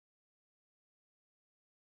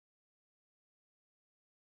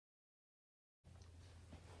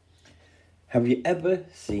Have you ever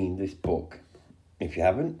seen this book? If you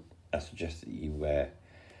haven't, I suggest that you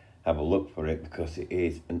have a look for it, because it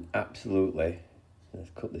is an absolutely, let's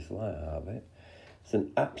cut this light out of it, it's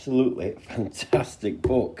an absolutely fantastic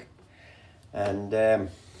book. And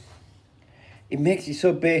it makes it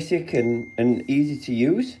so basic and easy to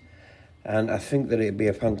use. And I think that it'd be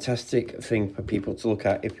a fantastic thing for people to look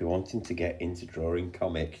at if you're wanting to get into drawing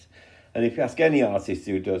comics. And if you ask any artist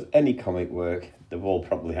who does any comic work, they've all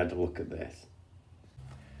probably had a look at this.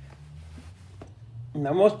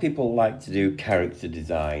 Now, most people like to do character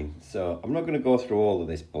design, so I'm not going to go through all of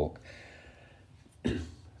this book.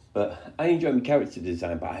 But I enjoy my character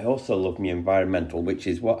design, but I also love my environmental, which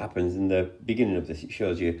is what happens in the beginning of this. It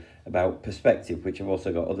shows you about perspective, which I've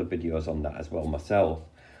also got other videos on that as well myself.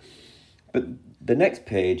 But the next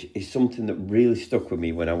page is something that really stuck with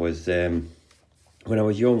me when I was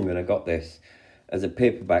young, and I got this as a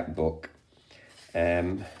paperback book,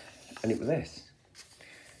 and it was this.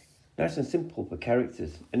 Nice and simple for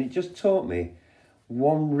characters, and it just taught me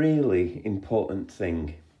one really important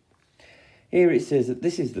thing. Here it says that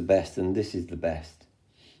this is the best and this is the best.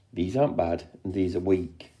 These aren't bad and these are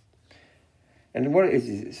weak. And what it is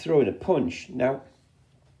it's throwing a punch. Now,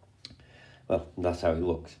 well, that's how it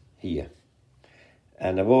looks here.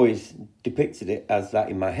 And I've always depicted it as that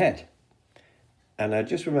in my head. And I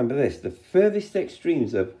just remember this, the furthest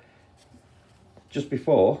extremes of just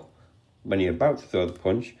before, when you're about to throw the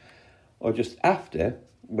punch, or just after,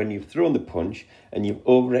 when you've thrown the punch and you've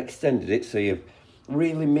overextended it, so you've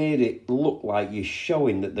really made it look like you're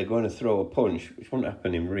showing that they're going to throw a punch, which won't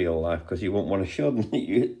happen in real life because you won't want to show them that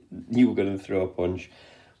you were going to throw a punch.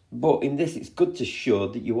 But in this, it's good to show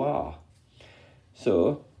that you are.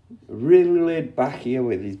 So, really laid back here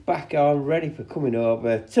with his back arm ready for coming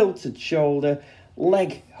over, tilted shoulder,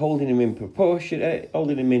 leg holding him in proportion,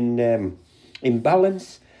 holding him in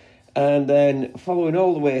balance, and then following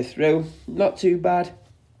all the way through. Not too bad.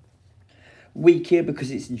 Weak here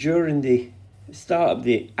because it's during the start of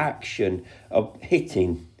the action of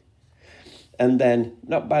hitting, and then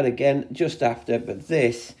not bad again just after, but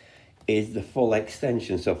this is the full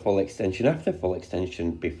extension, so full extension after, full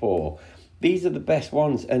extension before. These are the best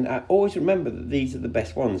ones, and I always remember that these are the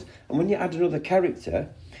best ones. And when you add another character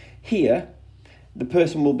here, the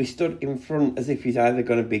person will be stood in front as if he's either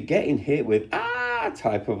going to be getting hit with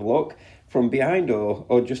type of look from behind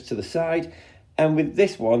or just to the side, and with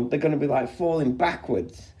this one they're going to be like falling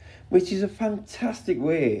backwards, which is a fantastic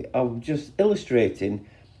way of just illustrating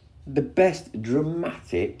the best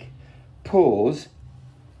dramatic pose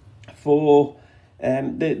for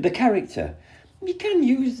the character. You can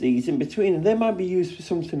use these in between, and they might be used for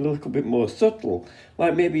something a little bit more subtle,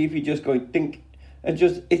 like maybe if you're just going think and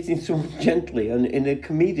just hitting someone gently and in a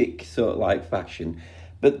comedic sort of like fashion.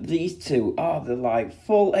 But these two are the like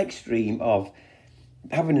full extreme of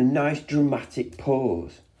having a nice dramatic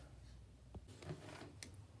pose.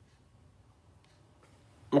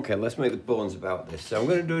 Okay, let's make the bones about this. So I'm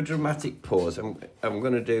going to do a dramatic pose. I'm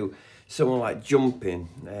going to do someone like jumping.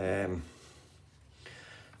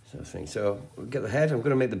 So we'll get the head. I'm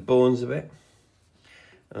going to make the bones of it.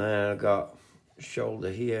 And then I've got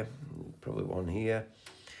shoulder here, probably one here,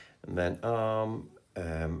 and then arm.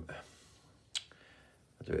 I'll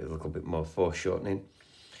do it a little bit more foreshortening,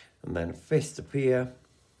 and then fist up here.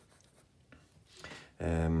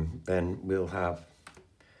 Then we'll have.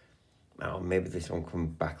 Now maybe this one comes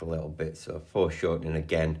back a little bit, so foreshortening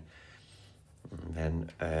again. And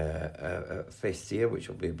then a fist here, which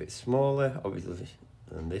will be a bit smaller, obviously,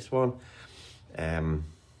 than this one. And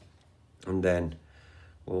then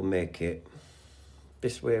we'll make it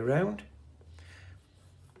this way around.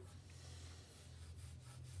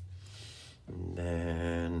 And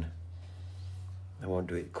then I won't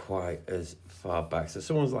do it quite as far back. So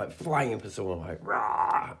someone's like flying for someone like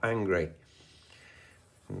rah, angry.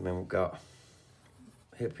 And then we've got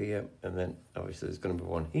hip here, and then obviously there's going to be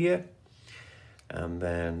one here, and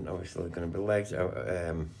then obviously there's going to be legs out,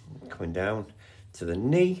 coming down to the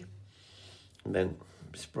knee, and then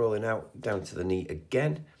sprawling out down to the knee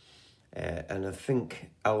again. And I think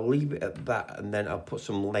I'll leave it at that, and then I'll put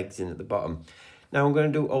some legs in at the bottom. Now I'm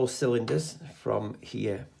going to do all cylinders from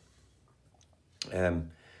here, like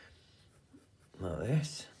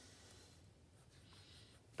this.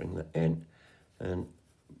 Bring that in, and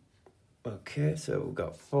okay, so we've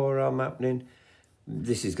got forearm happening.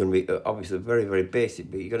 This is going to be obviously very, very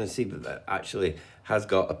basic, but you're going to see that that actually has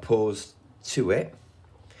got a pose to it.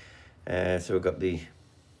 So we've got the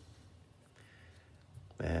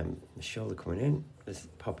shoulder coming in, it's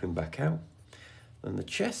popping back out. Then the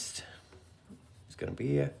chest is going to be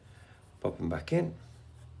here, popping back in.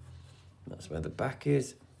 That's where the back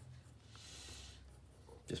is.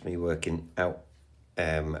 just me working out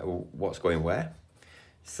what's going where.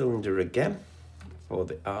 Cylinder again for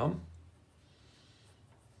the arm,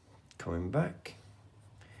 coming back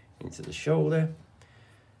into the shoulder.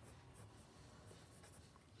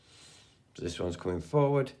 So this one's coming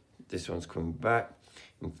forward, this one's coming back.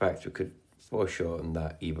 In fact, we could foreshorten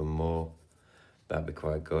that even more. That'd be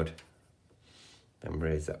quite good. Then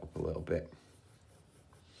raise that up a little bit.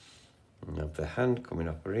 And have the hand coming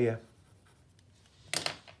up here.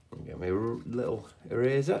 And get my little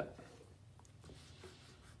eraser.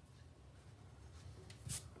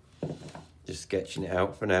 Just sketching it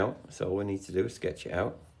out for now. So all we need to do is sketch it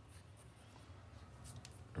out.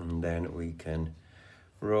 And then we can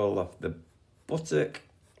roll off the buttock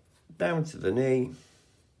down to the knee.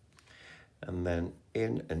 And then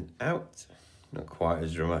in and out. Not quite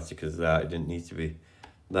as dramatic as that. It didn't need to be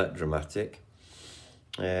that dramatic.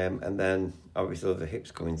 And then obviously the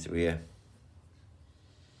hips go into here.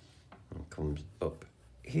 And comes up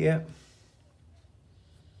here.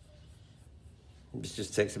 This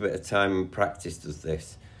just takes a bit of time and practice does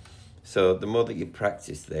this. So the more that you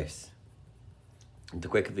practice this, the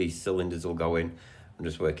quicker these cylinders will go in. I'm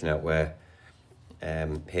just working out where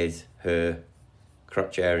her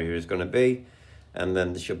crotch area is going to be. And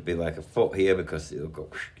then there should be like a foot here because it'll go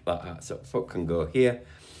like that. So foot can go here.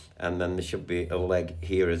 And then there should be a leg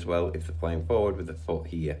here as well if they're playing forward with the foot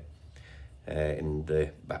here in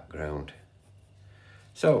the background.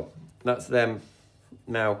 So that's them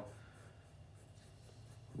now.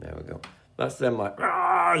 There we go. That's them like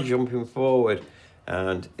jumping forward.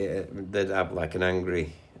 And they'd have like an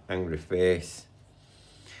angry face.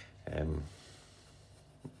 Let me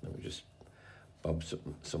just bob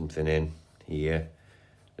something in here,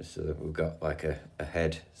 just so that we've got like a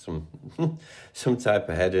head, some type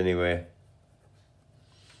of head anyway.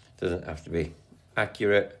 Doesn't have to be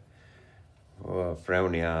accurate. Oh,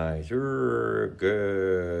 frowny eyes,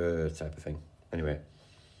 good type of thing. Anyway,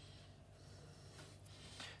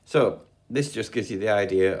 so this just gives you the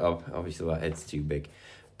idea of, obviously that head's too big,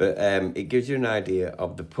 but it gives you an idea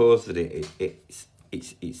of the pose that it's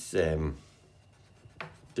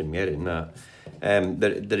didn't get in that.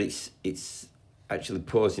 That it's actually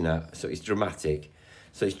posing at, so it's dramatic.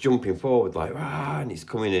 So it's jumping forward like, and it's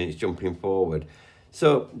coming in, it's jumping forward.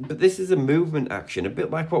 So, but this is a movement action, a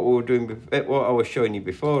bit like what we were doing, what I was showing you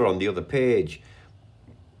before on the other page,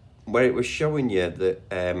 where it was showing you that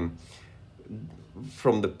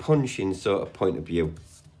from the punching sort of point of view,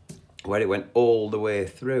 where it went all the way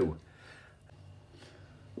through.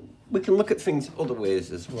 We can look at things other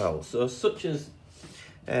ways as well. So such as,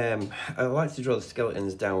 I like to draw the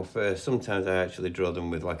skeletons down first. Sometimes I actually draw them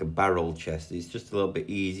with like a barrel chest. It's just a little bit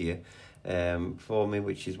easier for me,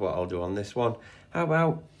 which is what I'll do on this one. How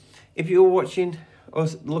about if you were watching or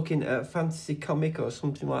looking at a fantasy comic or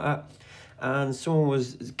something like that, and someone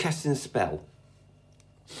was casting a spell.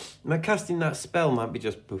 Now casting that spell might be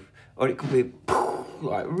just poof, or it could be poof,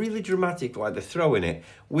 like really dramatic, like they're throwing it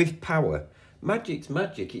with power. Magic's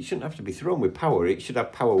magic. It shouldn't have to be thrown with power. It should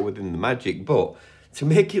have power within the magic, but to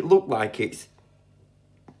make it look like it's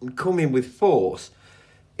coming with force,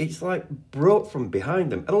 it's like brought from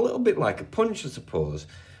behind them. A little bit like a punch, I suppose.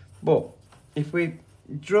 But if we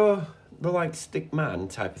draw the like stick man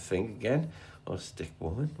type of thing again, or stick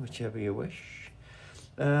woman, whichever you wish,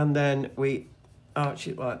 and then we arch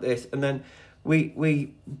it like this, and then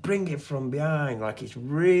we bring it from behind, like it's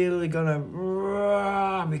really gonna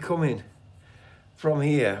be coming from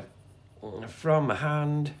here, from a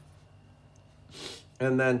hand.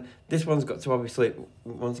 And then this one's got to obviously,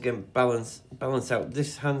 once again, balance out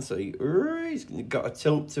this hand, so he's got a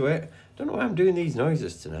tilt to it. Don't know why I'm doing these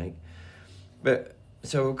noises tonight. But,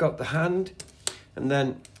 so we've got the hand, and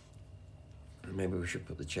then maybe we should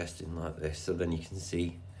put the chest in like this, so then you can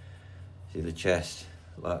see the chest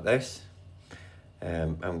like this.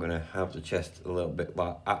 I'm going to have the chest a little bit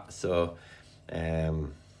like that, so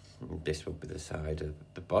this will be the side of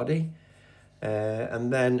the body.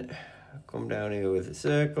 And then come down here with a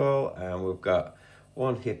circle, and we've got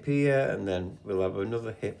one hip here, and then we'll have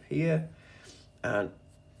another hip here, and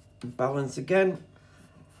balance again.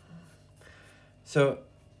 So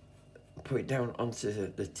put it down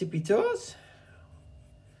onto the tippy toes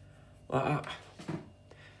like that.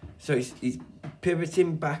 So he's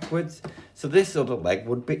pivoting backwards, so this other leg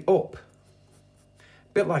would be up,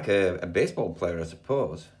 a bit like a baseball player, I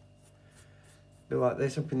suppose. A bit like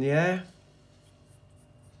this, up in the air.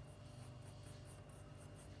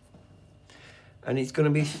 And he's going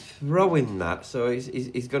to be throwing that, so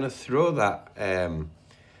he's going to throw that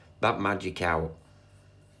that magic out,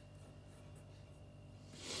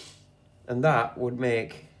 and that would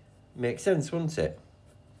make sense, wouldn't it?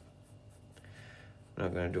 I'm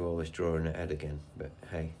not going to do all this drawing ahead again, but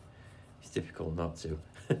hey, it's difficult not to.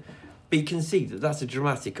 But you can see that that's a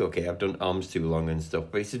dramatic, okay, I've done arms too long and stuff,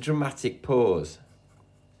 but it's a dramatic pose.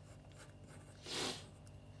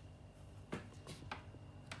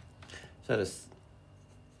 So just,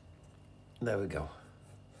 there we go.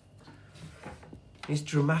 It's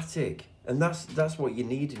dramatic, and that's what you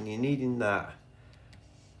need, and you're needing that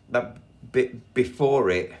bit before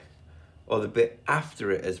it, or the bit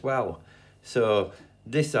after it as well. So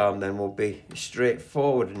this arm then will be straight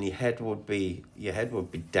forward, and your head would be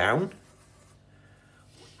down,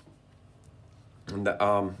 and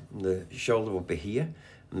the shoulder would be here,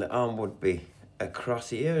 and the arm would be across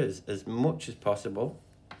here as much as possible,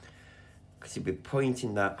 because you'd be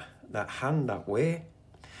pointing that hand that way,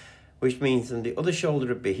 which means then the other shoulder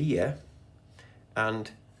would be here,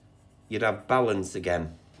 and you'd have balance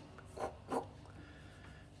again.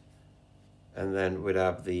 And then we'd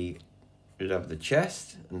have the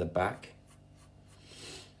chest and the back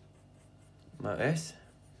like this,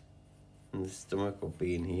 and the stomach will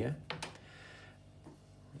be in here.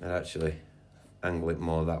 I'd actually angle it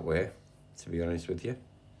more that way, to be honest with you,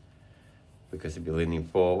 because it'd be leaning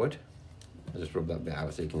forward. I'll just rub that bit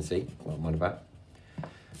out so you can see what I'm on about.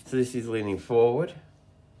 So this is leaning forward,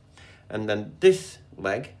 and then this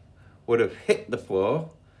leg would have hit the floor,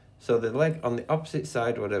 so the leg on the opposite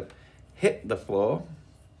side would have hit the floor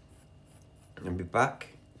and be back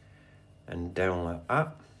and down like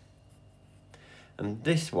that, and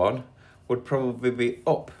this one would probably be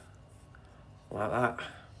up like that,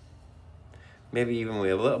 maybe even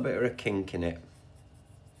with a little bit of a kink in it.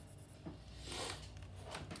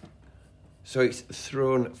 So it's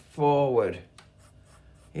thrown forward,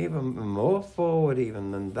 even more forward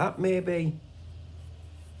even than that maybe.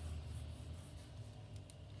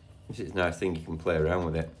 This is a nice thing, you can play around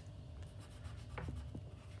with it.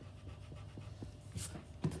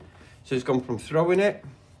 So it's gone from throwing it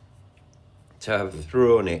to have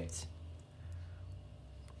thrown it.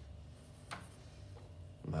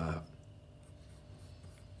 That.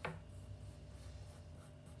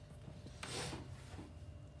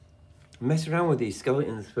 Mess around with these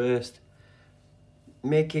skeletons first.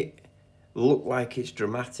 Make it look like it's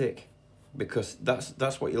dramatic, because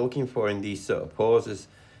that's what you're looking for in these sort of poses.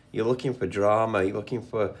 You're looking for drama. You're looking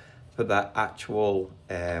for that actual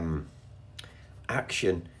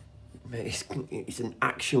action. It's an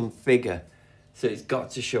action figure, so it's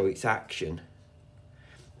got to show its action.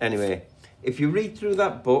 Anyway, if you read through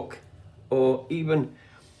that book, or even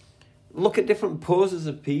look at different poses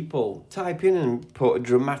of people, type in and put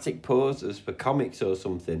dramatic poses for comics or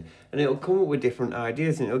something, and it'll come up with different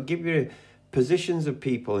ideas, and it'll give you positions of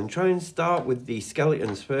people, and try and start with the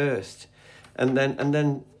skeletons first, and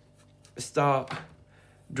then start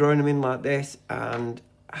drawing them in like this, and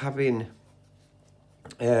having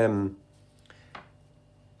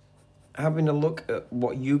a look at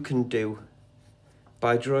what you can do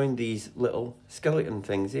by drawing these little skeleton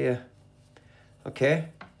things here, okay?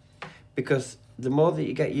 Because the more that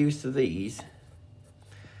you get used to these,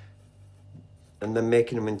 and then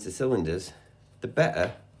making them into cylinders, the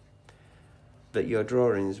better that your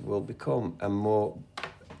drawings will become, and more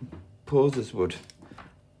poses would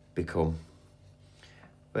become.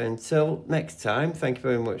 But until next time, thank you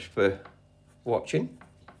very much for watching,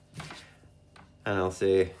 and I'll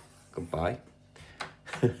say goodbye,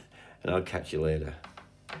 and I'll catch you later.